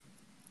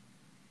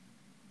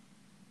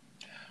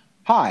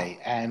Hi,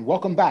 and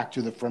welcome back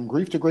to the From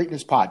Grief to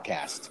Greatness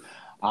podcast.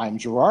 I'm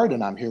Gerard,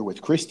 and I'm here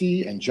with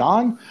Christy and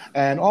John,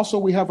 and also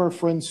we have our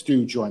friend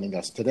Stu joining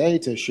us today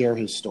to share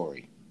his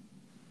story.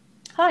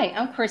 Hi,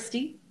 I'm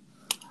Christy.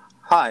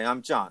 Hi,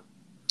 I'm John.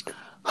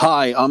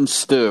 Hi, I'm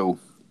Stu.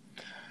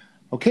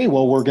 Okay,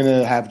 well, we're going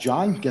to have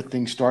John get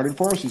things started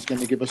for us. He's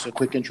going to give us a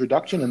quick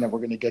introduction, and then we're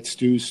going to get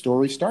Stu's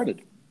story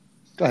started.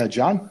 Go ahead,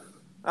 John.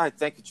 All right,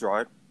 thank you,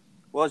 Gerard.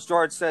 Well, as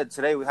Gerard said,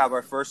 today we have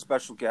our first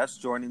special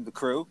guest joining the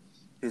crew.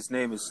 His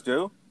name is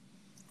Stu.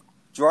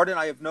 Gerard and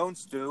I have known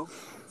Stu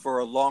for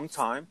a long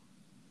time.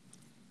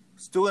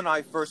 Stu and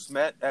I first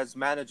met as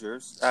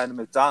managers at a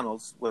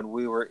McDonald's when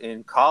we were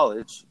in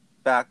college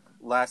back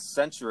last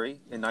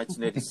century in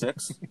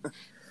 1986.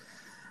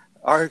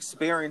 Our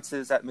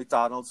experiences at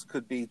McDonald's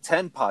could be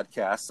 10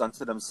 podcasts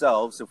unto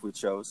themselves if we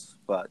chose,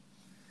 but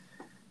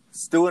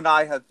Stu and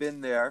I have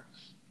been there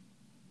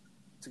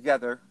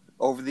together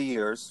over the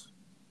years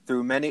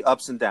through many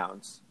ups and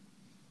downs.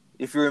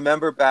 If you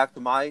remember back to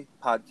my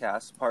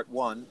podcast, part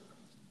 1,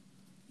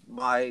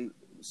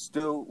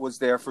 Stu was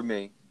there for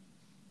me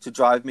to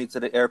drive me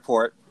to the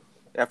airport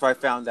after I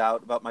found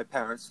out about my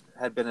parents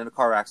had been in a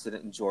car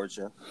accident in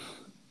Georgia.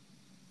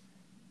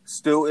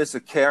 Stu is a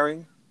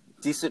caring,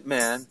 decent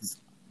man.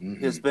 Mm-hmm.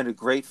 He has been a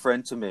great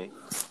friend to me.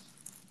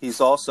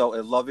 He's also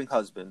a loving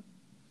husband.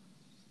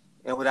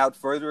 And without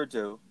further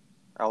ado,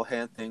 I'll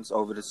hand things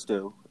over to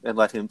Stu and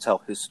let him tell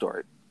his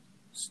story.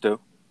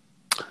 Stu?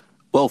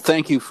 Well,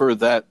 thank you for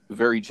that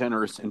very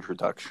generous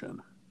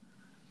introduction.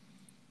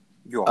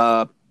 You're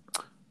welcome.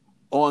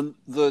 On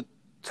the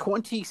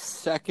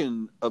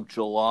 22nd of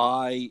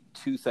July,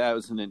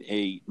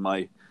 2008,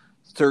 my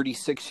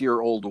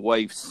 36-year-old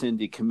wife,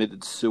 Cindy,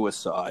 committed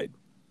suicide.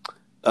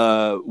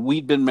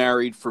 We'd been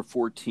married for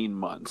 14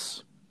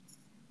 months.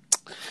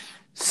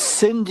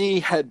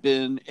 Cindy had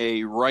been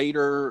a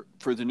writer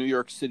for the New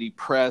York City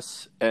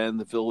Press and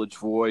the Village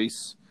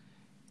Voice,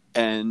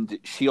 and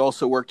she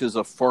also worked as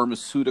a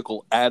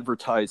pharmaceutical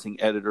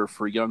advertising editor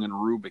for Young and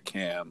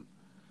Rubicam.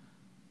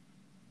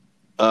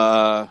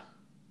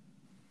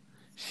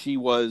 She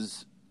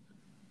was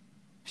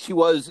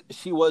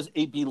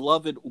a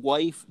beloved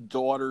wife,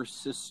 daughter,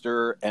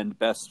 sister, and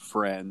best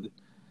friend.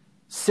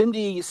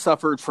 Cindy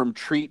suffered from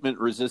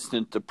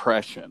treatment-resistant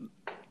depression.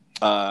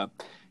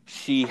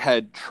 She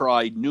had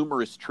tried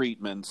numerous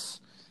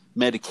treatments,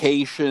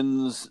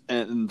 medications,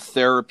 and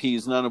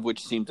therapies, none of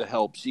which seemed to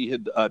help. She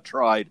had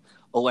tried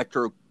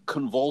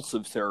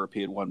electroconvulsive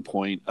therapy at one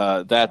point.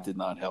 That did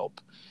not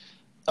help.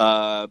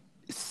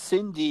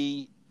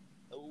 Cindy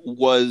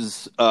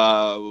was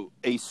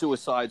a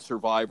suicide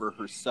survivor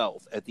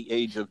herself. At the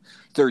age of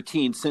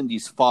 13,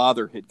 Cindy's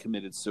father had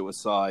committed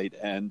suicide,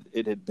 and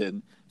it had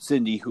been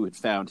Cindy who had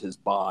found his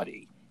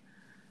body.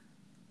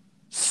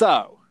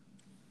 So,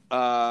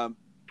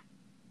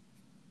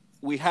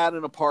 we had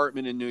an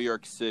apartment in New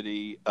York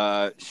City.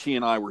 She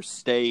and I were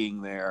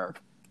staying there.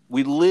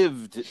 We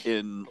lived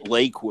in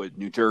Lakewood,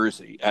 New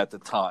Jersey at the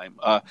time.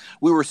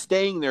 We were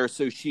staying there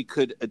so she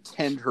could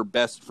attend her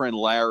best friend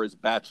Lara's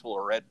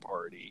bachelorette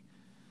party,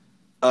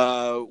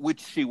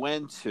 which she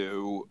went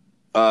to.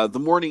 The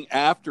morning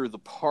after the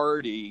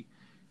party,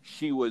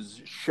 she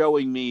was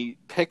showing me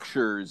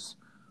pictures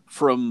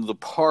from the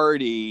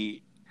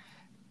party,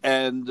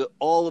 and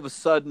all of a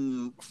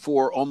sudden,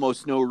 for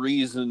almost no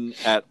reason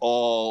at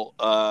all,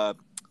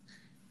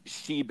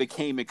 she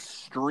became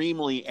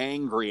extremely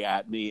angry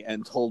at me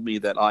and told me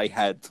that I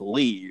had to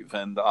leave.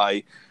 And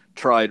I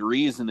tried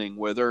reasoning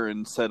with her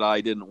and said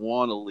I didn't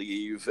want to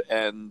leave.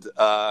 And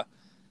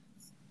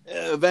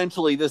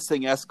eventually this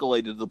thing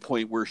escalated to the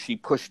point where she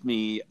pushed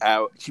me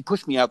out. She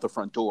pushed me out the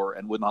front door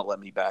and would not let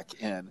me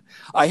back in.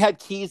 I had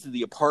keys to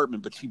the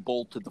apartment, but she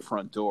bolted the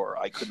front door.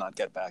 I could not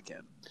get back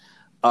in.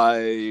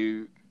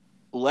 I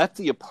left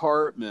the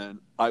apartment.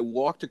 I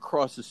walked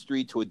across the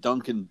street to a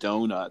Dunkin'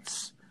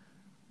 Donuts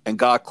and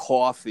got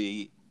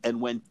coffee and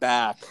went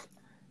back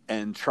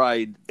and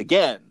tried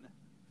again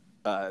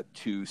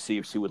to see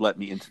if she would let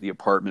me into the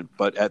apartment.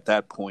 But at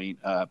that point,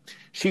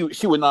 she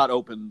would not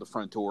open the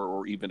front door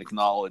or even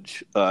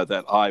acknowledge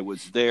that I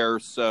was there.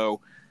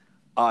 So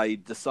I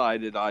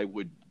decided I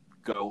would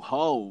go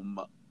home.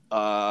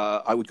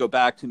 I would go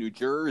back to New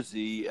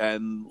Jersey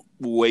and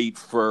wait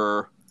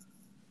for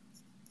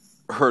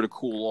her to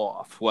cool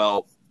off.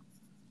 Well,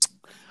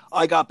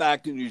 I got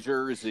back to New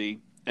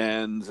Jersey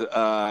and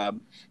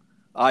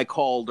I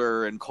called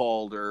her,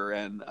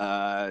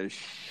 and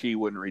she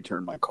wouldn't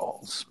return my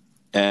calls.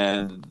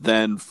 And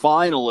then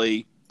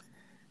finally,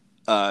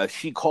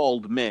 she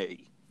called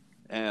me,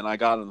 and I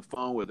got on the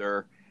phone with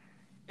her,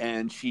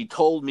 and she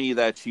told me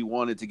that she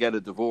wanted to get a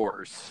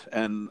divorce.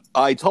 And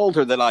I told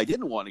her that I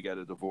didn't want to get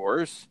a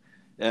divorce.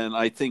 And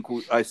I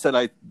said,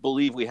 I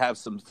believe we have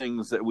some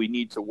things that we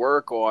need to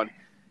work on.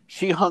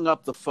 She hung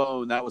up the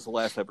phone. That was the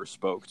last I ever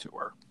spoke to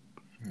her.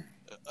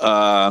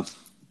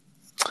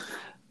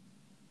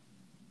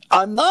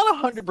 I'm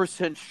not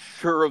 100%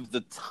 sure of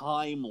the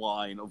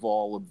timeline of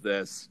all of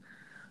this.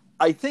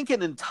 I think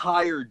an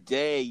entire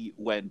day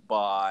went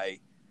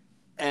by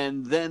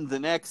And then the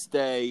next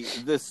day,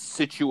 this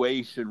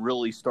situation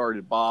really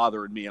started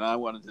bothering me, and I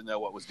wanted to know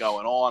what was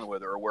going on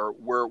with her.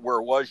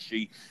 Where was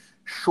she?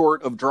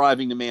 Short of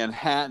driving to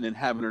Manhattan and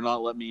having her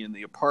not let me in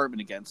the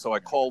apartment again. So I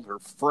called her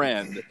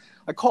friend.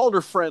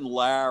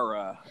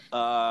 Lara.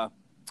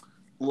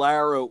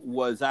 Lara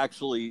was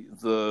actually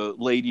the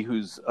lady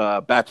whose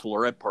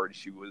bachelorette party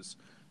she was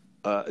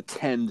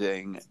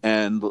attending,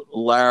 and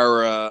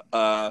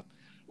Lara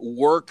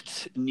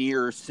worked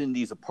near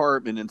Cindy's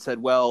apartment and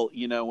said, well,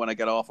 when I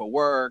get off of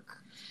work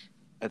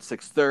at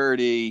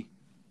 6:30,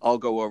 I'll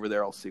go over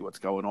there. I'll see what's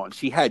going on.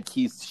 She had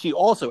keys. She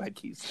also had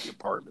keys to the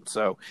apartment.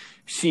 So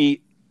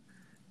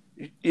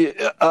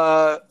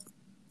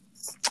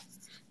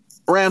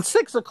around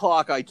 6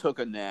 o'clock, I took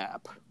a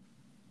nap,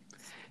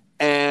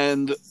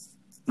 and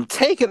I'm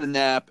taking a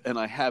nap, and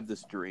I have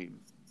this dream.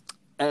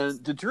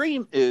 And the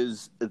dream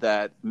is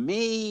that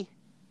me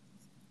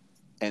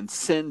and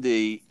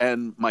Cindy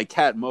and my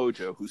cat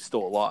Mojo, who's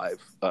still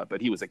alive,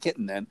 but he was a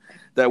kitten then,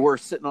 that we're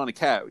sitting on a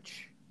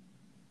couch.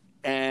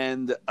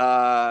 And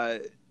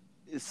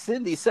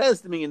Cindy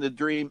says to me in the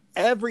dream,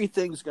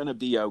 everything's going to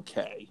be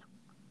okay.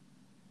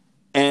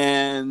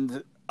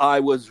 And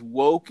I was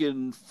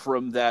woken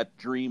from that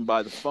dream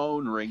by the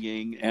phone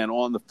ringing, and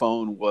on the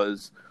phone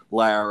was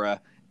Lara,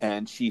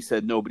 and she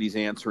said, nobody's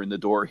answering the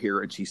door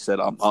here. And she said,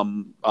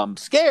 I'm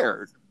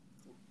scared.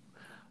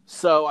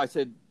 So I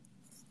said,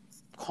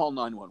 call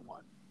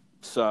 911.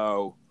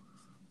 So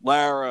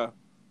Lara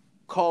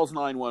calls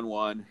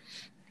 911,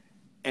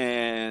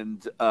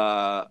 and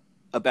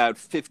about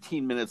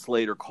 15 minutes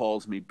later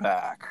calls me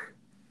back.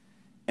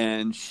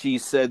 And she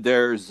said she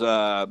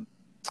said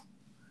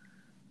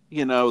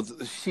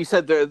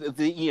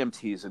the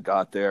EMTs had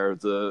got there.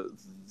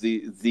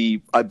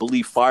 The I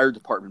believe fire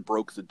department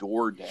broke the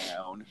door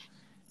down,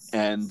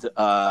 and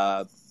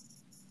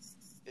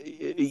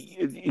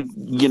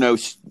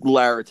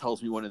Lara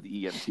tells me one of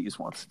the EMTs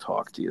wants to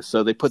talk to you.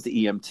 So they put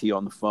the EMT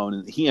on the phone,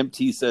 and the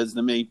EMT says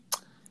to me,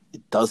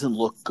 it doesn't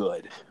look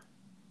good.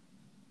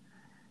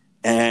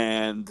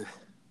 And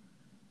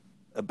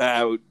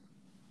about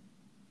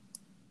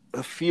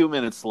a few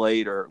minutes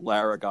later,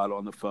 Lara got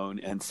on the phone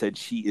and said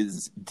she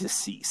is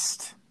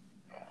deceased.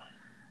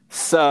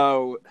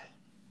 So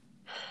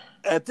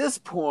at this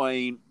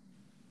point,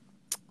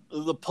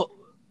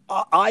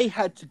 I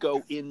had to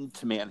go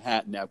into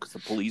Manhattan now because the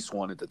police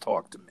wanted to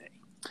talk to me.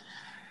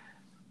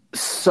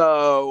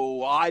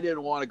 So I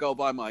didn't want to go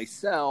by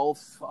myself.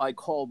 I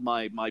called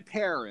my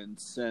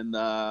parents, and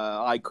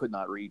I could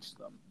not reach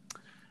them.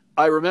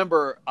 I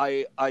remember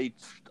I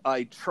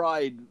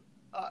tried.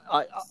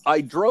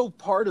 I drove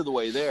part of the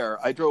way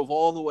there. I drove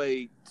all the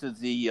way to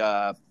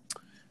the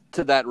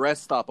to that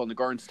rest stop on the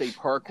Garden State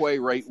Parkway,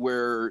 right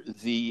where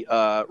the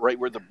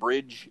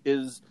bridge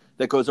is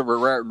that goes over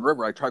Raritan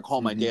River. I tried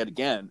calling my dad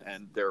again,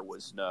 and there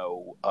was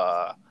no,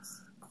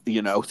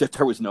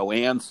 there was no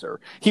answer.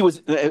 He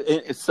was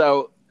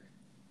so.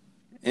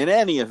 In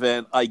any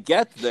event, I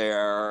get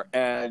there,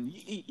 and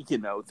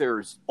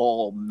there's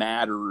all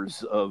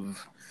matters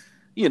of.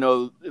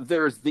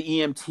 There's the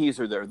EMTs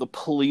are there, the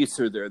police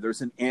are there,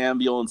 there's an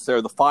ambulance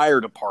there, the fire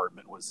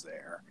department was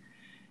there.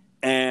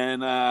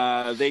 And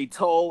they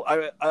told,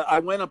 I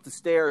went up the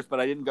stairs, but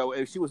I didn't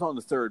go, she was on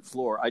the third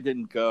floor. I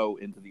didn't go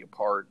into the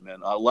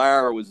apartment.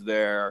 Lara was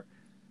there.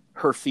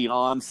 Her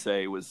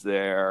fiance was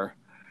there.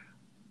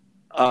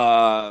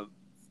 I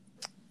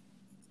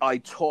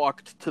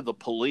talked to the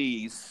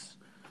police.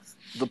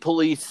 The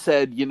police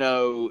said,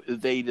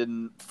 they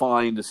didn't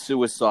find a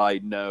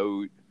suicide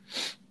note.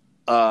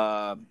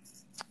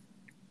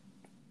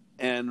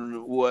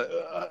 And what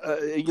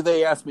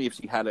they asked me if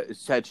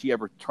had she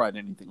ever tried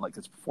anything like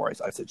this before.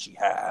 I said she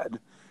had.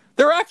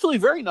 They're actually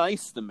very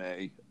nice to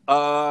me.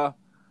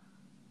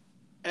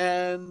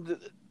 And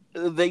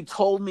they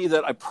told me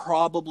that I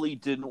probably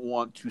didn't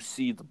want to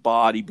see the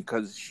body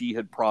because she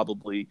had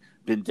probably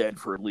been dead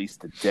for at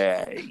least a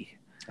day.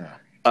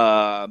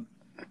 I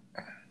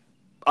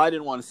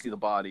didn't want to see the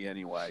body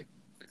anyway.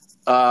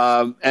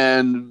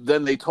 And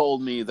then they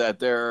told me that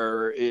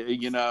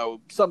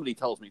somebody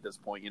tells me at this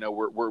point,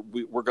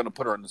 we're going to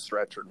put her on the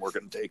stretcher and we're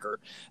going to take her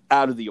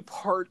out of the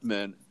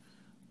apartment.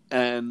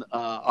 And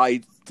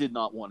I did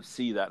not want to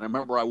see that. And I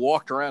remember I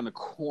walked around the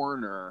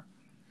corner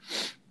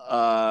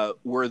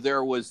where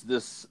there was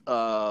this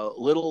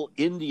little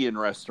Indian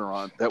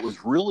restaurant that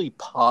was really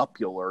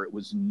popular. It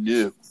was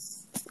new.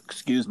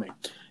 Excuse me.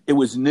 It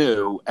was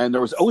new, and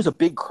there was always a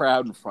big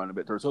crowd in front of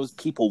it. There was always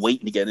people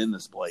waiting to get in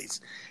this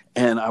place.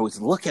 And I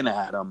was looking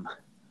at them,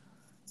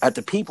 at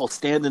the people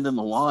standing in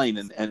the line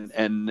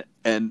and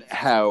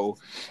how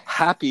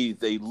happy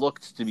they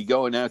looked to be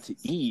going out to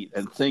eat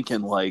and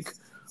thinking, like,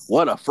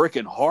 what a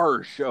freaking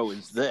horror show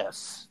is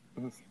this?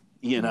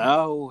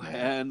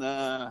 And,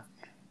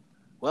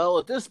 well,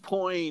 at this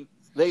point,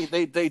 they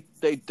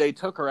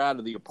took her out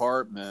of the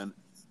apartment,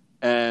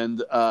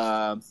 and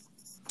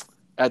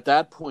at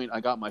that point, I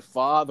got my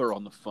father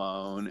on the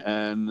phone,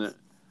 and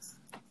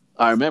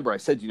I remember I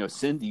said,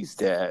 Cindy's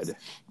dead.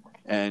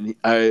 And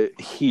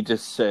he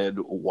just said,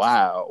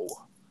 wow.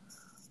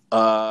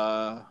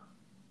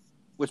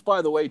 which,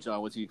 by the way,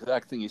 John, was the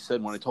exact thing he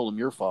said when I told him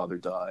your father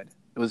died.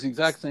 It was the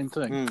exact same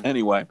thing.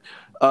 Anyway,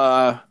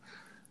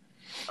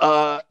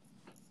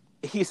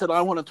 he said,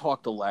 I want to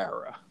talk to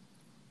Lara.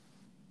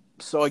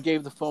 So I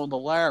gave the phone to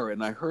Lara,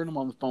 and I heard him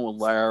on the phone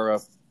with Lara.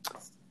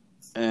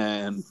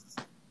 And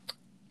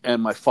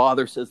my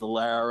father says to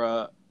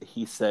Lara,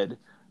 he said,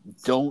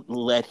 don't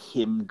let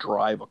him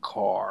drive a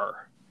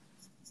car.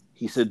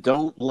 He said,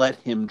 don't let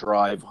him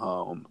drive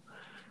home.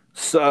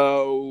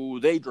 So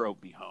they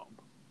drove me home,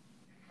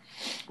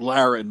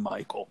 Lara and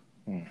Michael.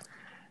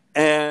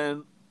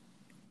 And,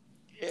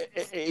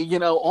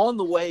 on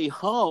the way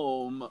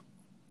home,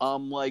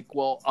 I'm like,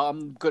 well,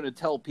 I'm going to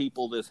tell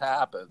people this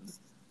happened.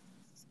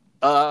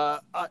 I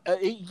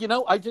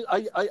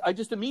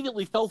just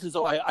immediately felt as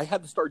though I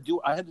had to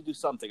do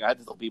something. I had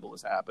to tell people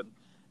this happened.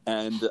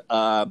 And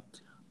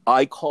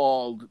I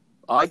called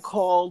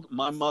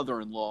my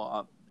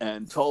mother-in-law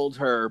and told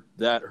her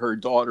that her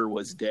daughter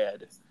was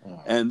dead.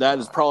 And that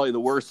is probably the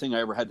worst thing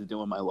I ever had to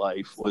do in my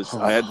life.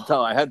 I had to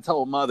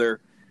tell a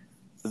mother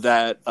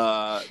that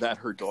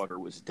her daughter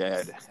was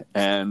dead.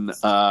 And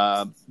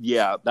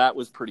that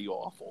was pretty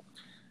awful.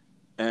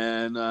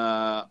 And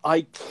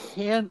I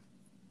can't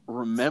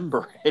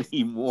remember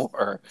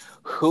anymore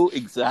who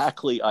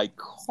exactly I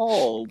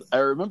called. I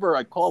remember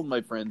I called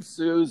my friend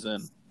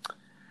Susan.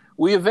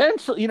 We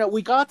eventually,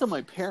 we got to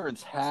my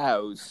parents'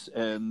 house,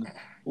 and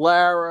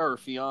Lara, her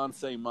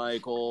fiance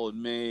Michael,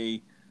 and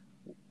me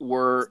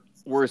were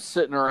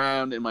sitting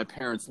around in my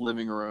parents'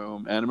 living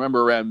room. And I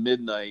remember around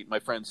midnight, my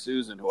friend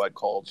Susan, who I'd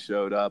called,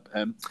 showed up.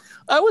 And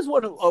I always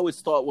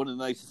thought one of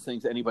the nicest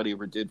things anybody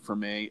ever did for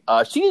me.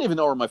 She didn't even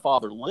know where my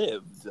father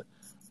lived.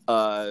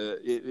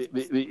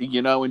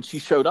 And she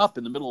showed up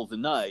in the middle of the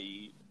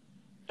night,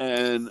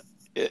 and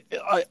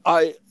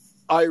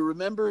I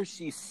remember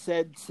she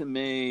said to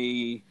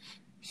me,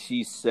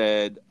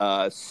 Stuart,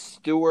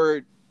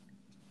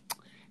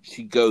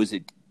 she goes,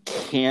 it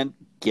can't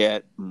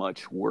get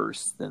much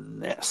worse than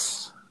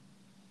this.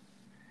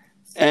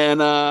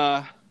 And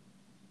I'm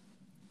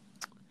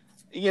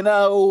in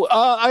a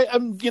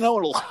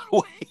lot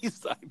of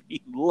ways,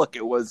 look,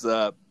 it was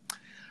it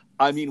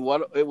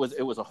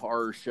was a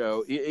horror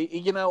show.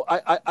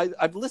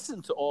 I've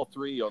listened to all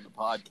three on the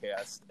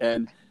podcast,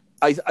 and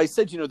I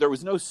said, there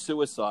was no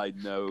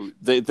suicide note.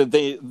 She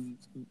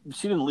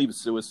didn't leave a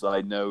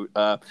suicide note.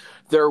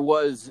 There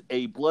was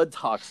a blood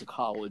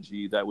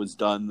toxicology that was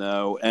done,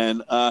 though.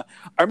 And I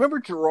remember,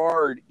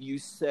 Gerard, you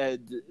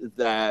said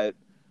that,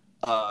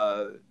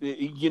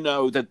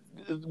 that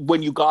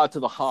when you got to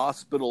the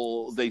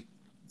hospital, they,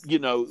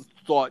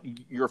 thought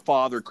your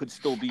father could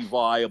still be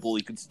viable.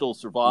 He could still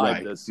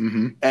survive this.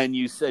 Mm-hmm. And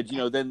you said,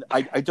 then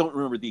I don't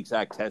remember the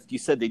exact test. You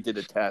said they did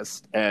a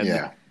test,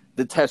 and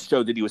the test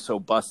showed that he was so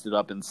busted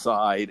up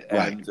inside,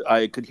 and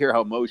I could hear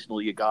how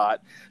emotional you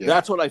got. Yeah.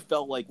 That's what I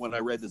felt like when I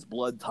read this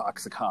blood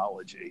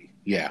toxicology.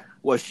 Yeah.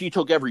 Well, she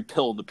took every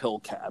pill in the pill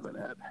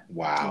cabinet.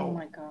 Wow. Oh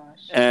my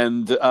gosh.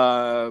 And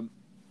so,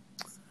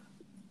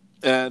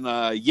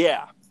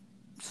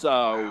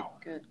 wow.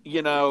 Good.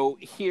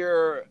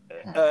 Here,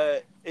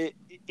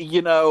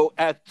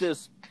 at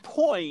this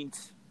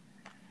point,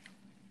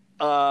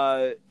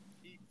 my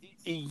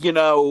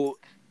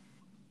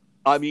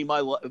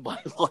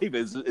life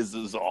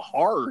is a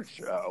horror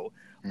show.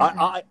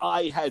 Mm-hmm.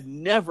 I had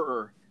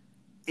never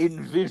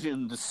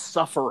envisioned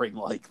suffering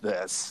like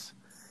this.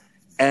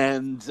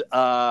 And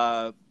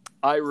I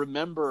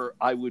remember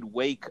I would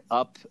wake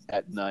up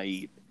at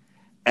night,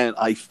 and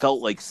I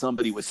felt like I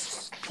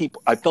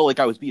felt like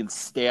I was being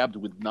stabbed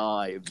with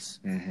knives.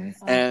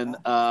 Mm-hmm. And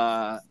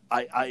I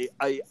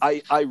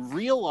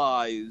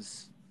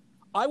realized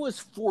I was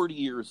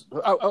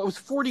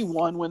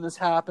 41 when this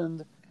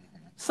happened.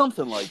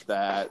 Something like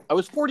that. I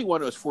was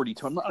 41, I was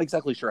 42. I'm not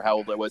exactly sure how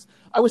old I was.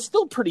 I was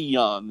still pretty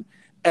young.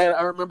 And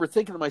I remember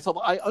thinking to myself,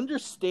 I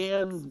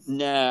understand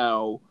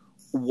now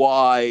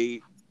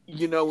why,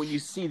 when you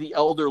see the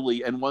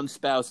elderly and one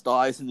spouse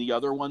dies and the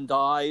other one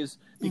dies,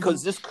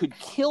 because this could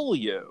kill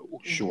you.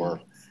 Sure.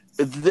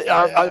 The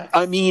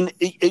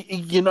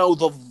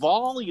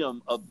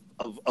volume of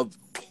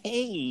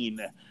pain,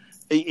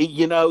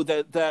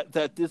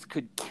 that this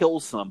could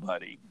kill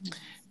somebody.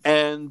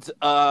 And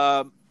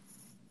I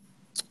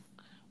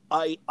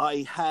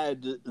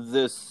had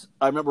this.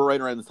 I remember right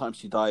around the time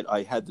she died,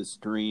 I had this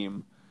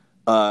dream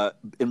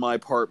in my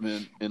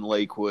apartment in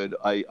Lakewood.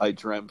 I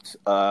dreamt.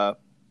 I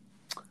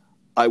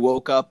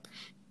woke up,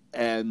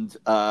 and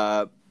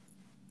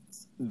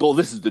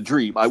this is the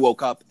dream. I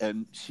woke up,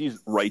 and she's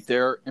right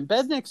there in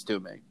bed next to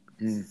me,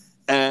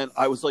 and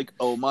I was like,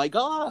 "Oh my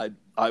God!"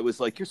 I was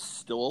like, "You're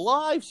still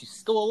alive. She's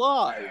still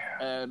alive."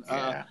 And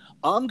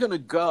I'm gonna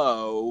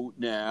go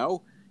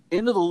now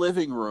into the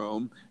living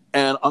room.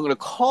 And I'm going to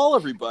call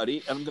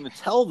everybody, and I'm going to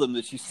tell them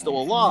that she's still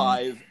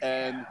alive.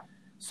 And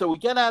so we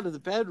get out of the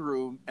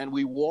bedroom, and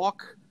we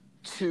walk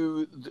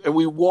into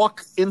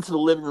the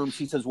living room.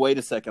 She says, "Wait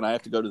a second, I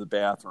have to go to the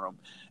bathroom."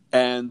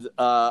 And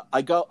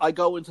I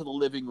go into the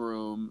living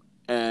room,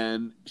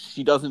 and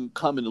she doesn't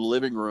come into the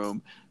living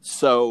room.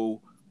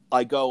 So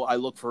I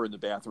look for her in the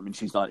bathroom, and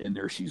she's not in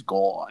there. She's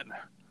gone.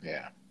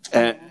 Yeah.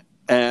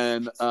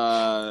 And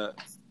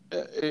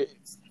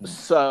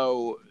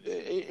so,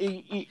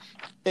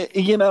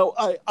 you know,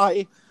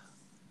 I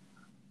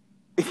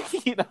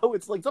you know,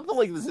 it's like something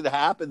like this, it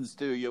happens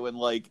to you, and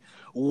like,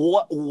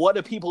 what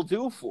do people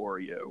do for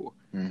you?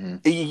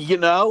 Mm-hmm. You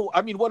know,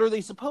 I mean, what are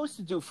they supposed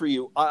to do for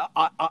you?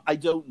 I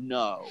don't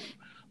know.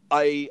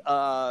 I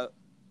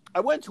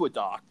went to a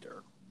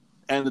doctor,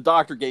 and the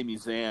doctor gave me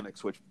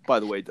Xanax, which,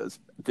 by the way, did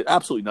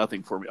absolutely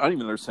nothing for me. I don't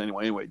even understand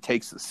why anyone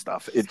takes this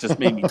stuff. It just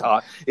made me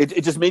tired.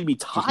 It just made me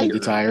tired. Just made you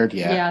tired,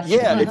 yeah.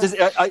 Yeah. It just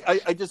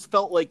I just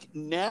felt like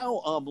now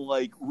I'm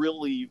like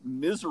really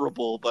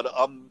miserable, but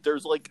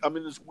there's like I'm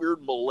in this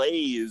weird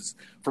malaise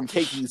from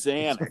taking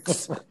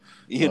Xanax.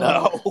 You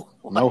know,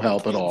 no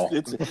help at all.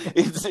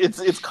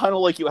 It's kind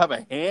of like you have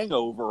a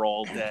hangover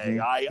all day.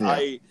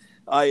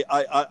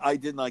 I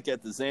did not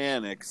get the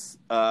Xanax,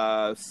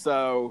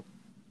 so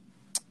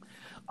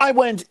I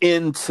went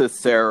into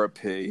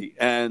therapy,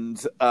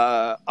 and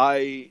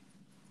I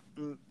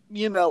don't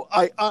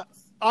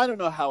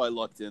know how I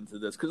lucked into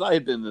this, because I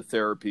had been to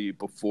therapy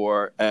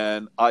before,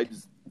 and I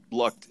just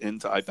lucked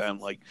into. I found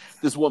like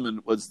this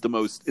woman is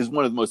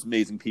one of the most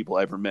amazing people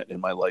I ever met in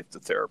my life. The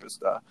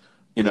therapist, her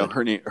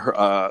name,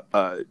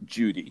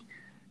 Judy.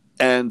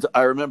 And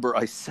I remember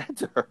I said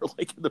to her,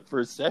 like in the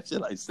first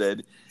session, I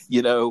said,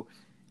 you know,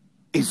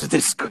 is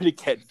this going to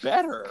get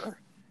better?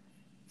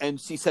 And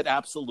she said,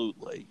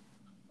 absolutely.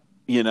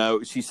 You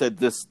know, she said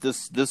this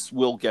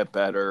will get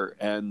better,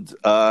 and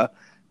it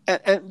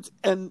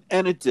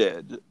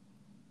did.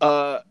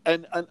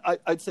 And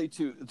I'd say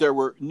too, there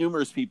were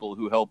numerous people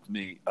who helped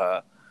me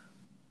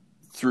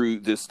through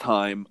this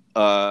time.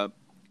 John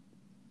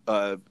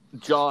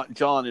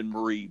and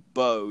Marie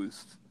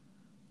both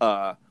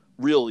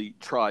really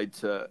tried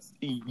to,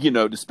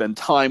 to spend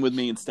time with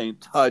me and stay in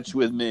touch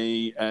with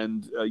me,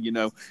 and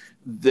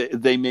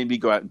they made me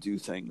go out and do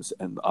things,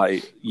 and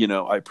I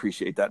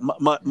appreciate that.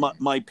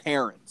 My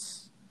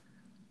parents,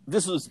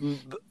 this was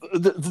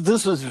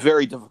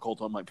very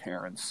difficult on my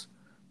parents,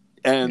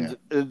 and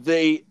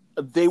they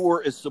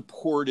were as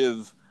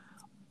supportive,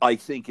 I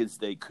think, as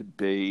they could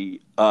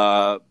be.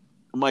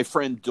 My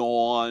friend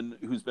Dawn,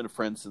 who's been a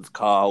friend since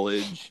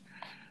college,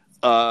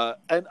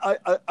 and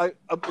I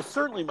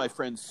certainly my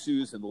friend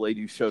Susan, the lady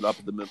who showed up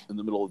in the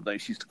middle of the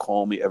night. She used to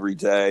call me every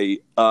day,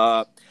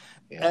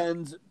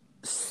 and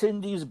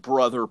Cindy's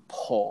brother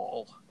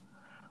Paul,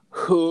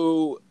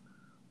 who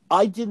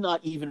I did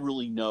not even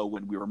really know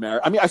when we were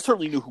married. I mean, I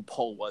certainly knew who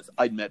Paul was.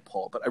 I'd met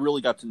Paul, but I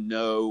really got to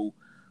know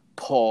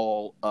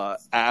Paul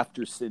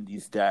after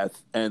Cindy's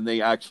death, and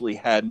they actually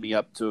had me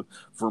up to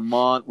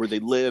Vermont where they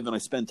live, and I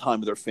spent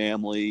time with their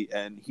family,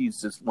 and he's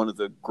just one of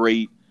the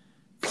great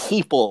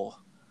people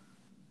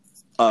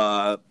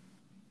I've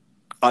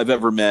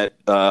ever met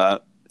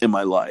in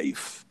my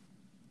life.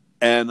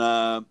 And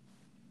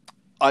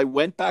I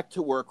went back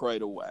to work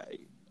right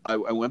away. I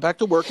went back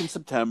to work in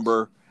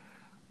September.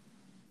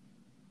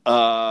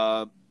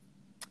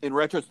 In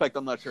retrospect,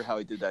 I'm not sure how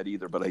I did that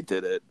either, but I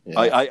did it.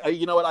 Yeah. I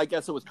you know what? I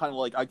guess it was kind of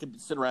like I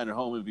could sit around at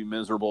home and be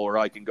miserable, or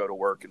I can go to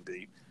work and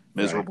be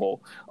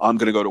miserable. Right. I'm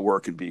going to go to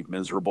work and be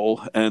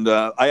miserable. And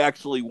I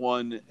actually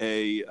won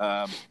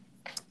I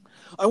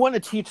won my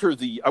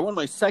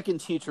second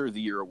Teacher of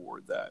the Year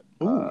award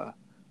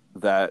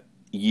that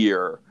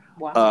year.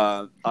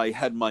 Wow. I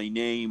had my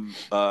name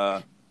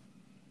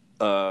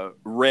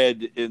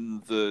read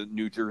in the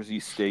New Jersey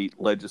State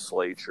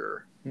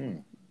Legislature.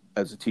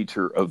 As a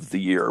Teacher of the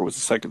Year. It was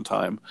the second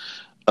time.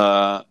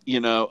 I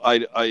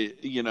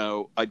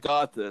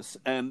got this.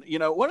 And,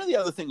 one of the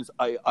other things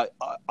I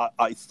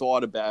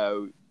thought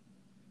about,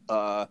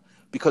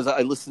 because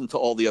I listened to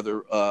all the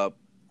other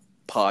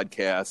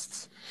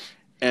podcasts,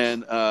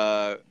 and,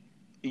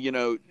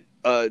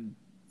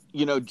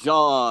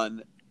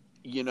 John,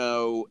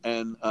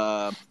 and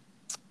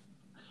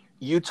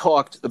you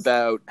talked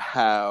about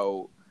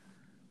how,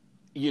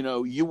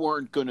 you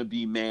weren't going to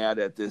be mad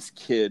at this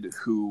kid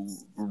who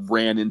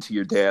ran into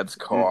your dad's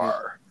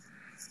car.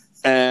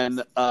 Mm-hmm.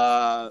 And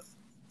I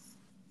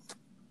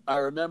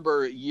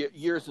remember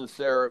years in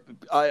therapy,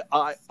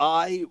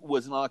 I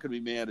was not going to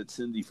be mad at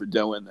Cindy for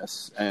doing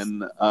this.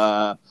 And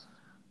I'm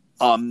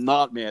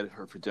not mad at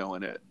her for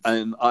doing it.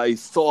 And I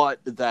thought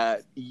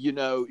that,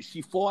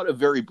 she fought a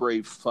very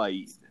brave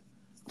fight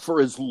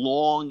for as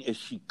long as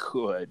she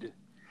could.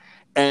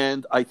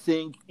 And I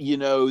think,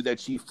 that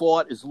she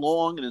fought as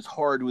long and as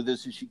hard with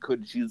this as she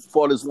could. She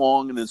fought as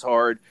long and as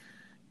hard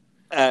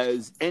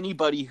as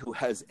anybody who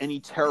has any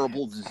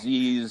terrible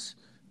disease,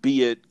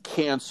 be it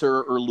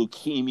cancer or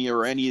leukemia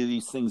or any of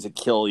these things that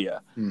kill you.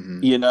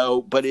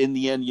 Mm-hmm. But in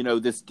the end,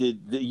 this did,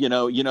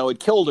 it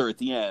killed her at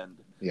the end.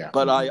 Yeah.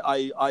 But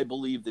mm-hmm. I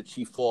believe that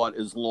she fought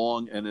as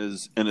long and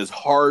as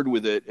hard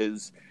with it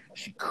as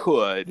she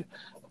could.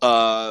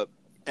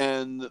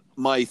 And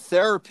my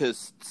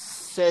therapist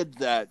said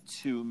that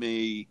to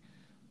me,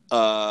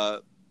 at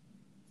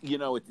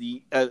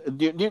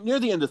the near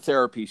the end of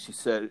therapy. She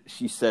said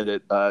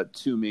it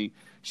to me.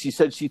 She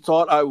said she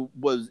thought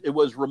it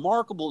was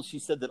remarkable. She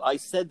said that I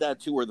said that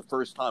to her the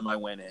first time I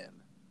went in.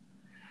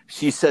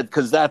 She said,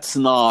 because that's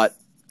not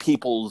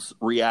people's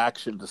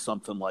reaction to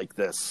something like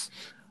this.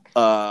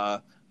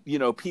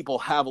 People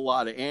have a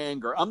lot of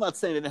anger. I'm not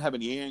saying I didn't have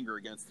any anger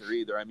against her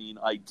either. I mean,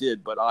 I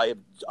did, but I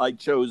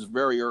chose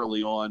very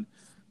early on,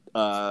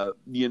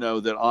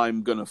 that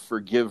I'm going to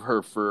forgive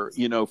her for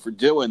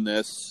doing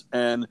this.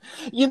 And,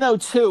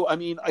 too, I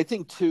mean, I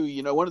think too,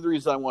 one of the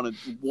reasons I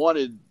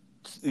wanted,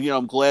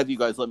 I'm glad you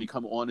guys let me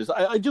come on is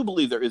I do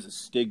believe there is a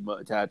stigma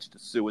attached to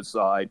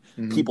suicide.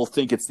 Mm-hmm. People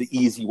think it's the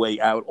easy way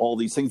out, all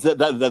these things.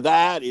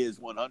 That is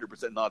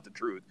 100% not the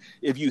truth.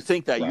 If you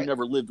think that, you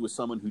never lived with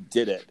someone who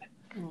did it.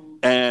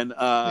 And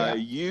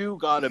you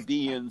got to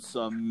be in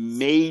some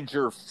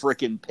major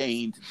freaking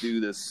pain to do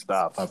this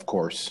stuff. Of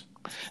course.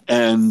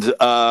 And, that's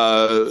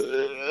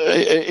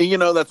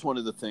one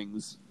of the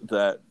things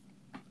that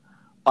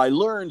I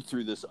learned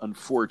through this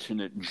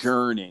unfortunate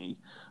journey.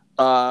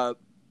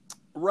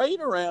 Right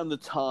around the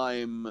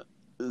time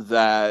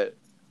that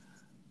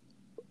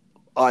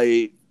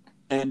the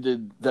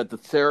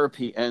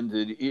therapy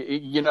ended,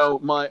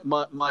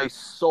 my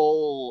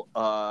sole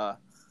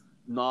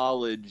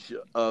knowledge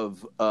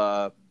of,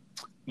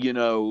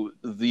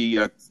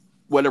 the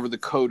whatever the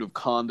code of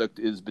conduct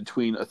is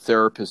between a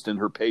therapist and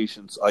her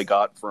patients, I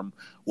got from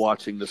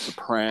watching The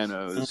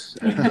Sopranos.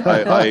 And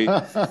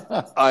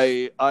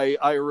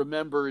I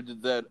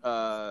remembered that,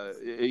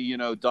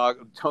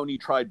 Tony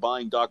tried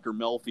buying Dr.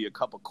 Melfi a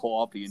cup of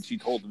coffee, and she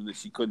told him that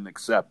she couldn't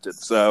accept it.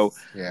 So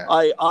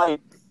I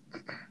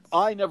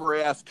never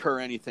asked her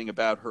anything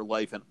about her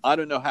life, and I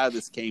don't know how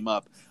this came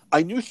up.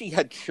 I knew she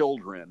had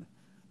children.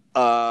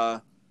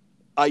 I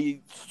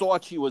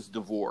thought she was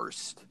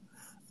divorced.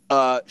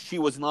 She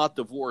was not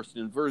divorced.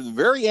 And for the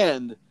very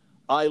end,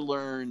 I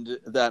learned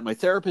that my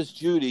therapist,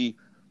 Judy,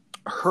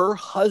 her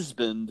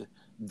husband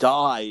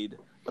died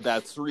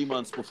about 3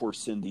 months before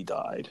Cindy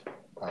died.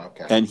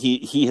 Okay. And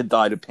he had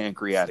died of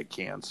pancreatic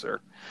cancer.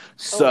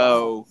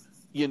 So,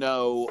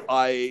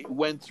 I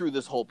went through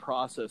this whole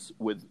process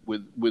with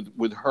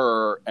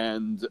her,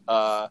 and,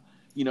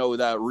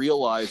 without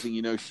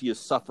realizing, she is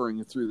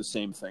suffering through the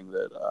same thing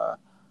that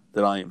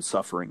I am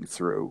suffering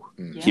through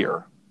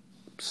here.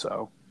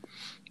 So.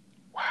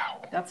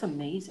 Wow. That's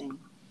amazing.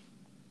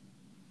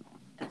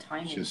 The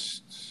timing.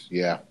 That's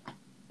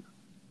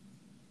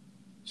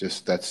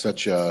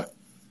such a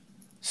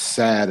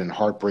sad and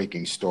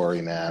heartbreaking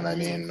story, man. I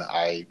mean,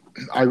 I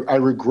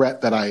regret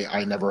that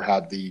I never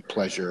had the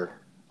pleasure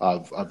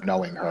of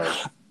knowing her.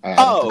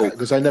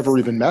 Because I never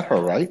even met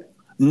her, right?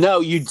 No,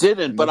 you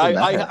didn't. But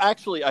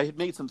I had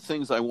made some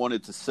things I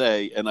wanted to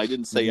say, and I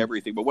didn't say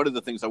everything. But one of the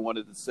things I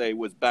wanted to say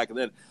was back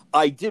then,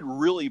 I did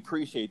really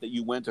appreciate that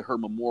you went to her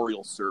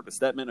memorial service.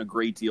 That meant a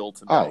great deal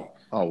to me. Oh,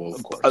 well,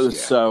 of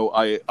course. So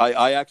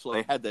I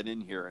actually had that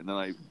in here, and then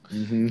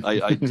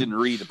I didn't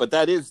read it. But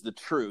that is the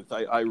truth.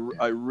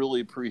 I really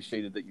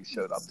appreciated that you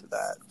showed up to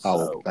that.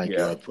 So, thank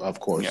you.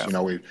 Of course.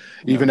 Yeah.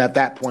 Even at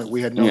that point,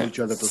 we had known each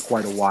other for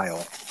quite a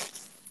while.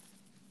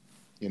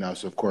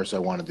 So of course I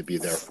wanted to be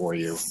there for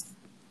you.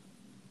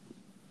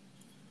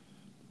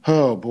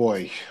 Oh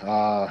boy.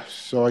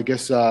 So I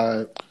guess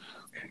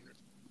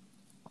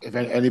if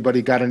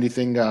anybody got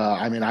anything,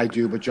 I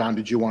do, but John,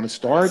 did you want to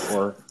start,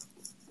 or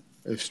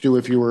if Stu,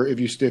 if you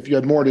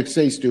had more to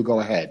say, Stu, go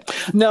ahead.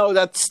 No,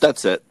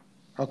 that's it.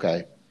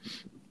 Okay.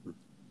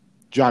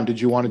 John, did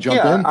you want to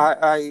jump in?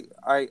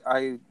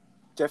 I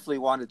definitely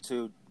wanted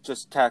to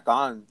just tack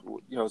on,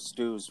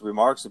 Stu's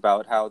remarks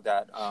about how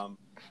that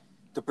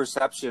the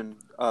perception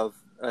of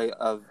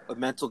a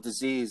mental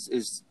disease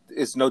is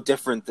no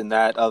different than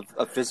that of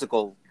a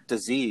physical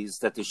disease,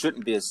 that there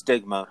shouldn't be a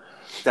stigma,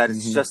 that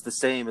it's just the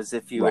same as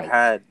if you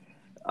had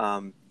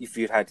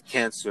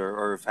cancer,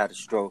 or have had a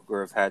stroke,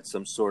 or have had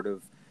some sort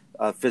of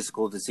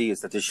physical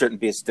disease, that there shouldn't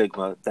be a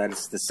stigma, that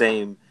it's the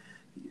same.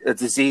 A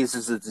disease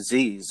is a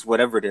disease,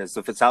 whatever it is.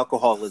 If it's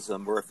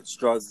alcoholism, or if it's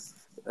drug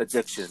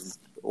addiction,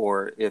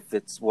 or if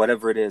it's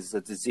whatever it is,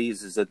 a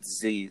disease is a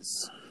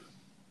disease.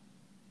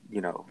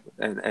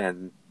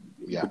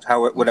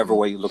 Whatever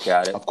way you look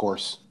at it. Of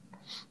course.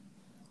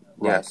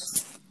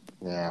 Yes.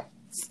 Yeah.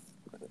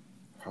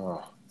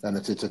 Oh, and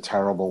it's a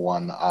terrible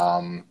one.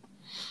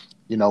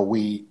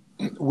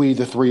 We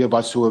the three of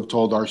us who have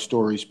told our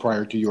stories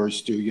prior to yours,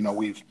 Stu,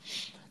 we've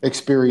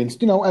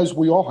experienced, as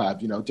we all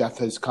have, death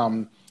has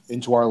come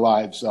into our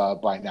lives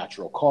by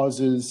natural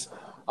causes.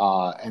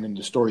 And in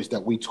the stories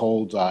that we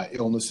told,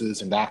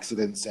 illnesses and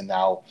accidents. And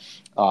now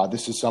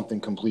this is something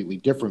completely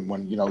different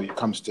when, it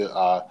comes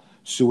to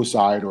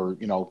suicide or,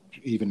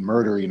 even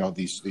murder,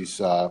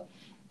 these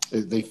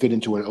they fit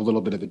into a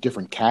little bit of a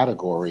different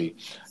category.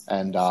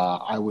 And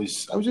I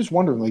was just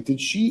wondering,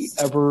 did she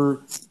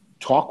ever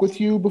talk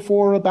with you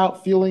before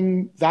about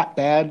feeling that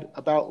bad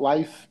about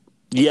life?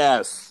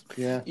 Yes.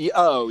 Yeah.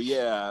 Oh,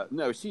 yeah.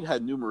 No, she'd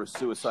had numerous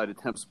suicide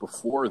attempts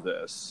before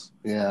this.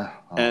 Yeah.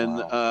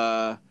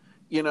 And,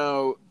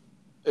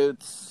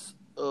 it's,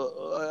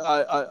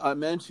 I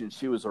mentioned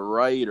she was a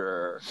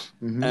writer,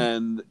 Mm-hmm.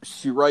 and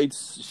she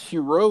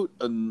wrote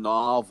a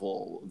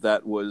novel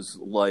that was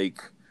like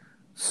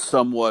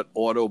somewhat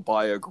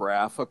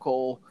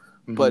autobiographical,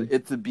 but Mm-hmm.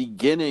 at the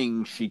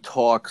beginning she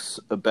talks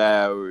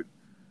about,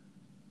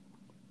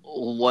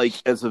 like,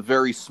 as a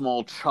very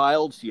small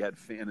child she had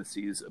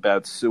fantasies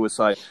about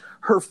suicide.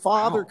 Her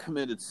father Wow.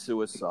 committed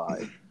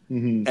suicide,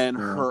 Mm-hmm. and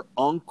Yeah. her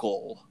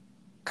uncle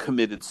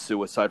committed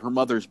suicide. Her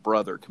mother's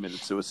brother committed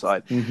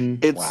suicide. Mm-hmm.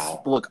 It's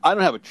Wow. Look, I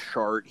don't have a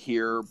chart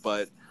here,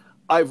 but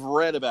I've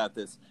read about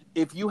this.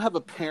 If you have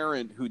a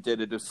parent who did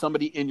it, if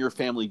somebody in your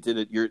family did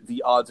it,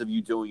 the odds of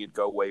you doing it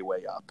go way,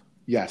 way up.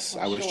 Yes,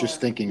 For I was just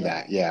sure. thinking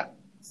that. Yeah.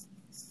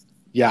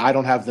 Yeah, I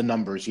don't have the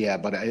numbers, yeah,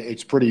 but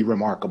it's pretty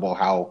remarkable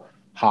how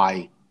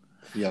high,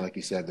 yeah, like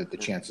you said, that the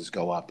chances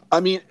go up. I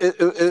mean,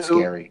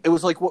 Scary. it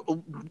was like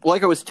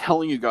I was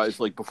telling you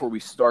guys, like, before we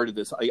started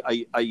this,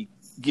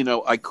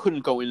 I couldn't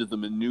go into the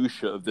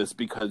minutia of this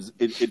because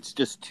it's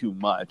just too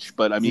much.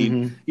 But I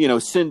mean, Mm-hmm.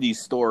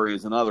 Cindy's story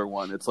is another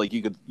one. It's like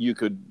you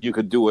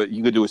could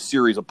do a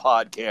series of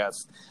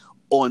podcasts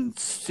on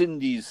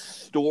Cindy's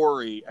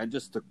story and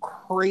just the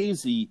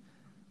crazy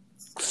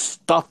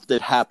stuff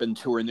that happened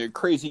to her and the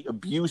crazy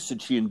abuse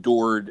that she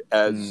endured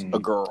as a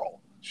girl.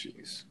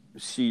 Jeez.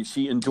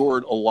 She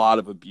endured a lot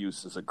of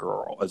abuse as a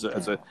girl, as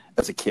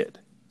a kid.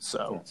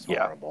 So That's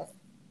yeah. horrible.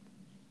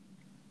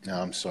 No,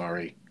 I'm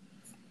sorry.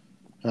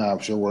 I'm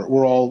sure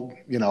we're all,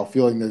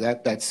 feeling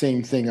that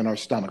same thing in our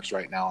stomachs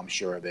right now. I'm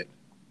sure of it.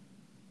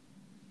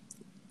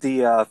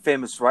 The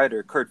famous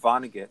writer Kurt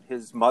Vonnegut,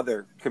 his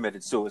mother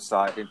committed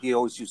suicide, and he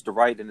always used to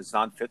write in his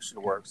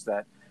nonfiction works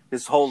that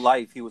his whole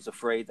life he was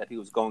afraid that he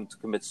was going to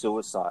commit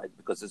suicide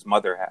because his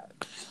mother had.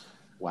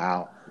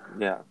 Wow.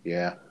 Yeah.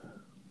 Yeah.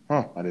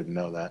 Huh. I didn't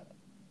know that.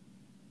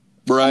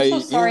 Right.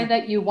 I'm so sorry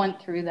that you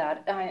went through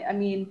that. I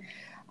mean,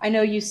 I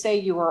know you say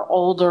you were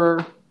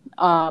older,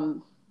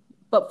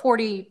 but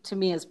 40 to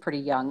me is pretty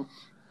young.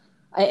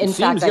 In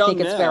fact, I think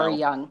it's very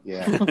young.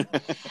 Yeah.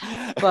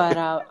 But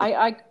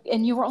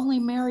and you were only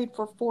married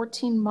for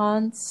 14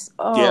 months.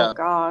 Oh Yeah.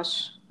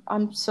 gosh,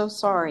 I'm so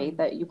sorry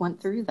that you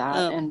went through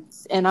that, Yeah.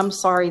 and I'm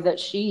sorry that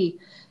she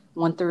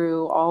went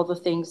through all the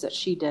things that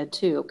she did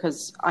too.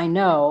 Because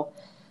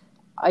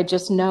I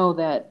just know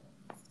that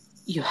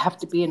you have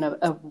to be in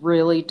a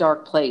really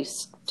dark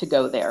place to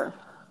go there,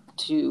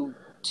 to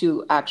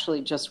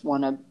actually just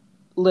want to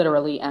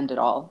literally end it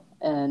all.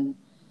 And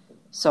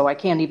so I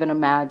can't even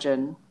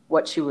imagine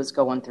what she was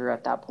going through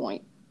at that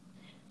point.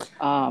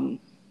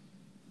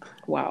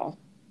 Wow.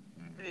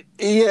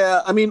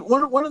 Yeah, I mean,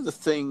 one of the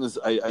things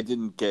I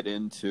didn't get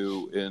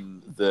into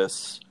in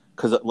this,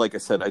 because, like I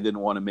said, I didn't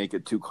want to make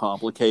it too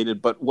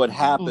complicated. But what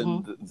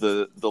happened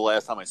the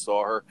last time I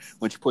saw her,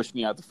 when she pushed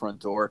me out the front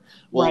door,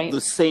 well, Right.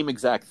 the same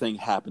exact thing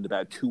happened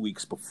about 2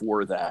 weeks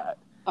before that.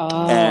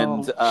 Oh.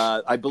 And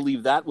I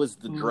believe that was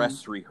the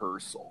dress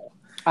rehearsal.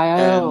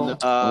 Oh.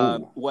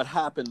 And what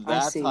happened I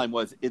that see. time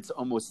was it's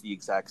almost the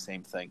exact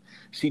same thing.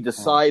 She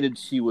decided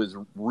she was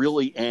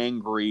really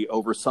angry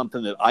over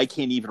something that I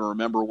can't even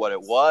remember what it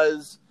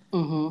was.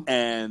 Mm-hmm.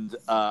 And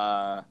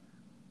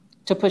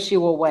To push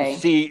you away.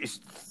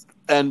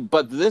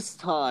 but this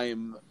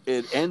time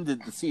it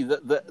ended. See,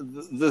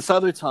 this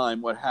other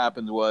time, what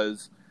happened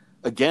was,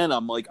 again,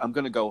 I'm like, I'm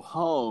going to go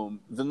home.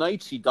 The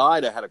night she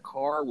died, I had a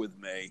car with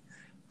me.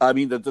 I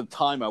mean, the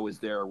time I was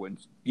there when,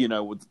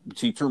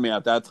 she threw me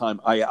out that time,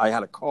 I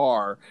had a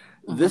car.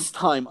 Mhm. This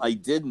time I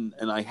didn't,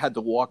 and I had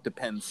to walk to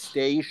Penn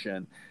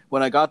Station.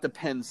 When I got to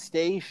Penn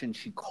Station,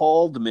 she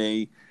called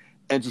me,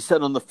 and she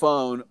said on the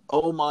phone,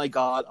 "Oh, my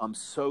God, I'm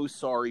so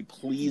sorry.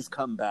 Please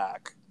come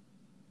back.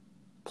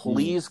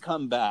 Please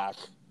come back."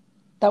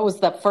 That was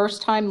the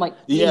first time, like,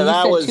 Yeah, you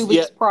that said was 2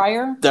 weeks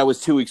prior? That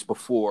was 2 weeks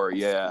before,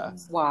 yeah.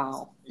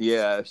 Wow.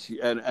 Yeah,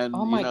 and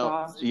Oh my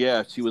gosh.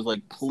 yeah, she was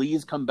like,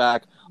 "Please come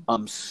back.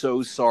 I'm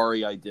so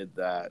sorry I did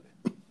that."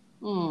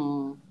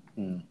 Hmm.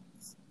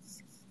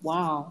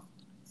 Wow.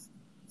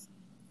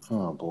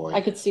 Oh boy. I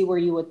could see where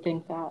you would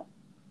think that.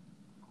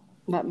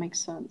 That makes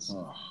sense.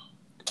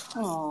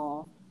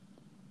 Oh,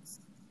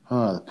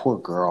 Oh. the poor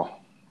girl.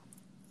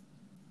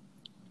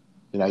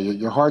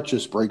 Your heart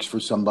just breaks for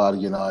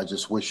somebody. I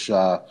just wish.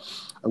 I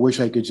wish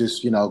I could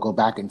just, go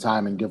back in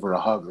time and give her a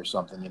hug or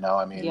something.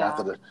 I mean, Yeah. not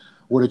that it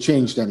would have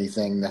changed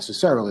anything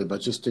necessarily,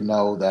 but just to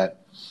know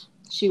that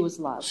She was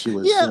loved. she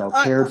was, Yeah,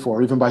 cared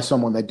for, even by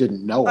someone that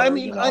didn't know her. I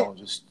mean,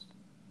 just.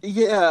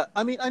 Yeah,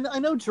 I mean, I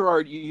know,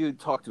 Gerard, you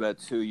talked about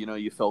too,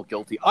 you felt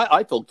guilty.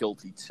 I felt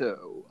guilty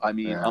too. I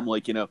mean, Yeah. I'm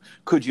like,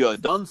 could you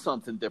have done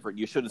something different?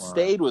 You should have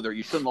stayed with her.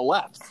 You shouldn't have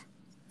left.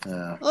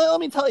 Yeah. Well,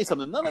 let me tell you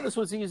something. None of this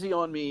was easy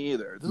on me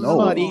either. This No.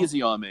 is not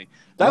easy on me.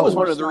 That No, was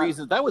one it's of the not.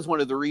 reasons. That was one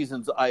of the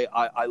reasons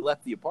I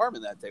left the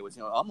apartment that day. Was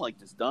I'm like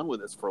just done with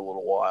this for a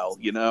little while.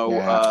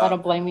 Yeah. I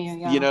don't blame you.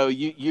 Yeah.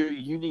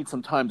 You need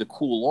some time to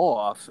cool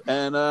off,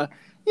 and I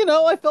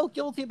felt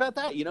guilty about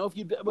that.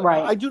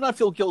 Right. I do not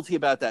feel guilty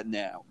about that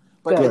now,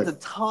 but Good. at the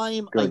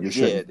time Good, I you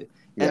shouldn't. did.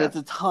 Yeah. And at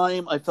the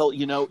time, I felt,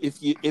 if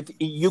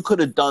you could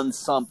have done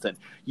something,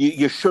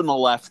 you shouldn't have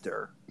left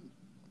her.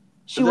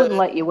 She wouldn't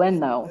let you in,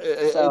 though.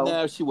 So.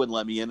 No, she wouldn't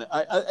let me in.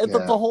 Yeah.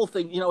 The whole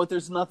thing,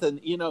 there's nothing,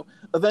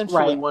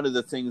 eventually Right. one of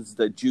the things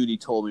that Judy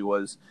told me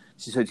was,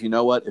 she said, you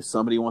know what, if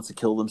somebody wants to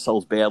kill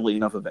themselves badly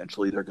enough,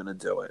 eventually they're going to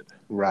do it.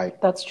 Right.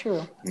 That's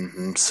true.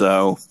 Mm-hmm.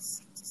 So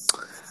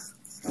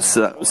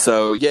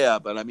yeah,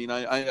 but I mean,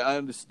 I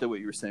understood what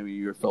you were saying when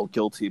you felt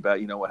guilty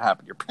about, what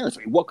happened to your parents.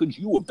 I mean, what could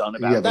you have done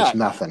about that? There's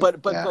nothing.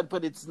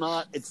 But it's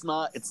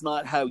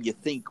not how you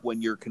think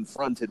when you're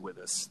confronted with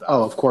this stuff.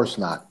 Oh, of course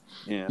not.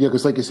 Yeah.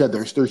 Because like I said,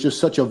 there's just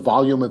such a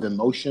volume of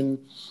emotion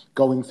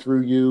going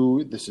through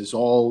you. This is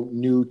all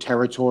new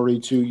territory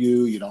to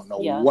you. You don't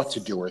know Yes. what to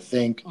do or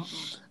think.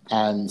 Mm-mm.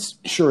 And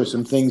sure,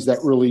 some things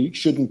that really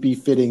shouldn't be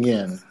fitting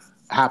in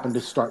happen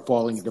to start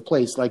falling into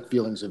place, like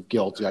feelings of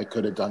guilt. I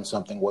could have done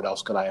something. What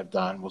else could I have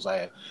done? Was I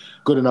a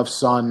good enough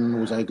son?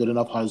 Was I a good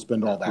enough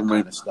husband? All that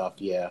kind of stuff.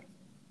 Yeah.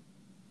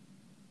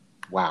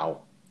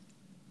 Wow.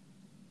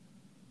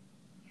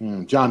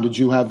 John, did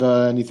you have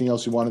anything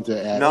else you wanted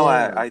to add? No,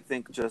 I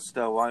think just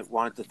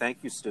wanted to thank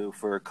you, Stu,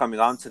 for coming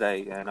on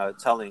today and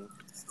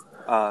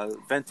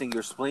venting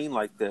your spleen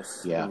like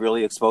this, Yeah. and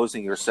really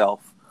exposing yourself,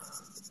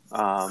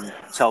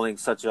 telling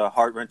such a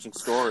heart-wrenching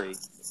story,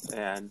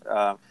 and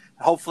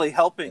hopefully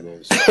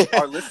helping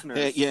our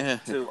listeners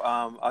to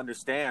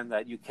understand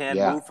that you can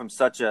move from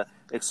such a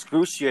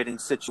excruciating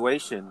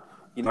situation.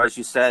 As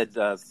you said,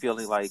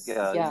 feeling like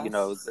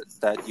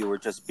that you were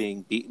just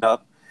being beaten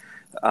up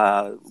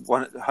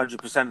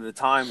 100% of the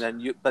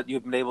time, but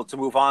you've been able to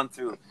move on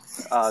through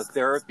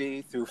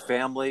therapy, through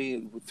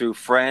family, through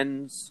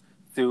friends,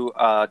 through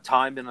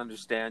time and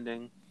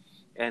understanding,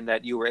 and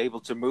that you were able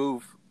to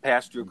move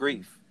past your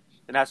grief.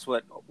 And that's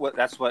what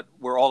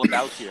we're all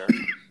about here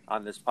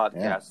on this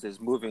podcast,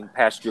 is moving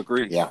past your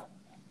grief. Yeah.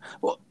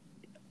 Well,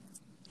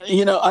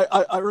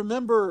 I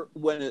remember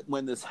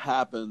when this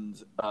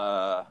happened,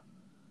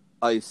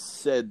 I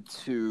said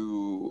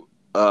to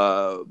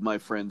my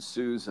friend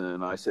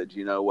Susan, I said,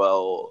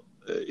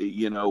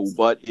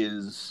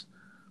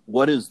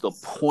 what is the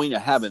point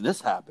of having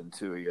this happen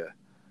to you?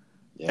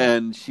 Yeah.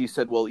 And she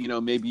said, well,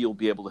 maybe you'll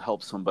be able to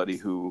help somebody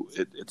who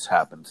it's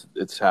happened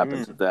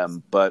to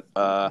them. But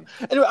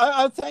anyway,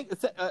 I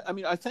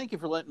thank you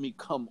for letting me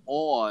come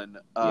on.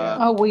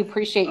 We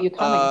appreciate you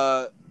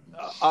coming.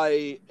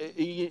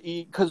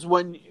 Because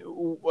when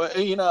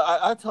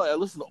I tell you, I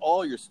listened to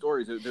all your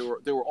stories.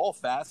 They were all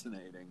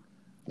fascinating.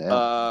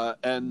 Yeah.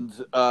 And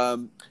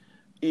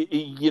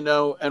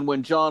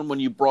when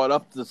you brought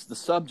up the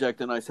subject,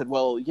 and I said,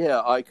 well,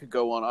 yeah, I could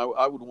go on.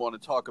 I would want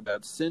to talk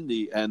about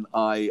Cindy, and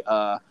I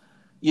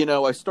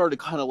started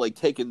kind of like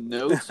taking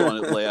notes on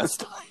it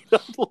last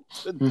night.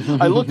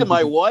 I looked at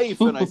my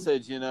wife and I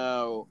said,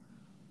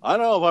 I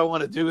don't know if I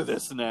want to do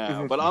this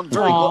now, but I'm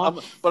very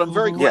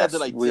glad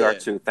that I did. We are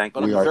too. Thank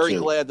you. But I'm very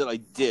glad that I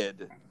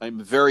did.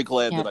 I'm very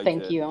glad that I did.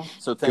 Thank you.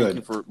 So thank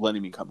you for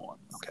letting me come on.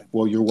 Okay.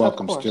 Well, you're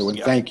welcome, Stu, and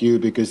thank you,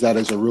 because that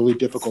is a really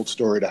difficult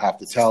story to have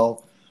to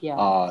tell.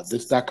 Yeah.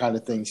 That kind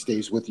of thing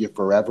stays with you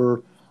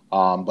forever.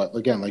 But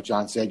again, like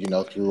John said,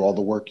 through all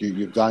the work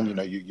you've done,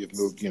 you've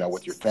moved,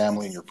 with your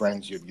family and your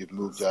friends, you've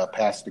moved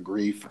past the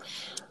grief,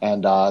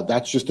 and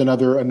that's just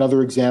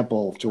another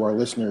example to our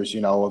listeners,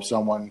 of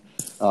someone,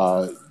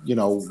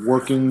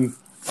 working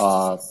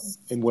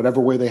in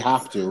whatever way they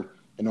have to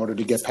in order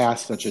to get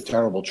past such a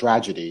terrible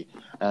tragedy.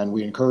 And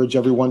we encourage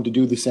everyone to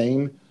do the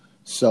same.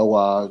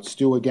 So,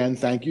 Stu, again,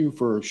 thank you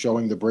for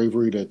showing the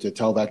bravery to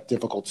tell that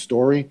difficult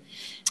story.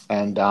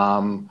 And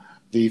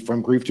the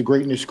From Grief to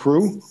Greatness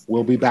crew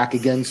will be back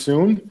again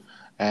soon.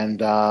 And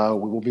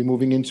we will be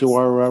moving into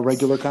our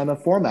regular kind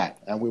of format.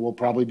 And we will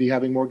probably be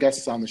having more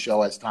guests on the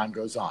show as time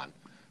goes on.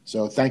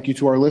 So thank you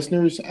to our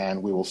listeners,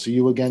 and we will see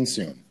you again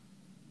soon.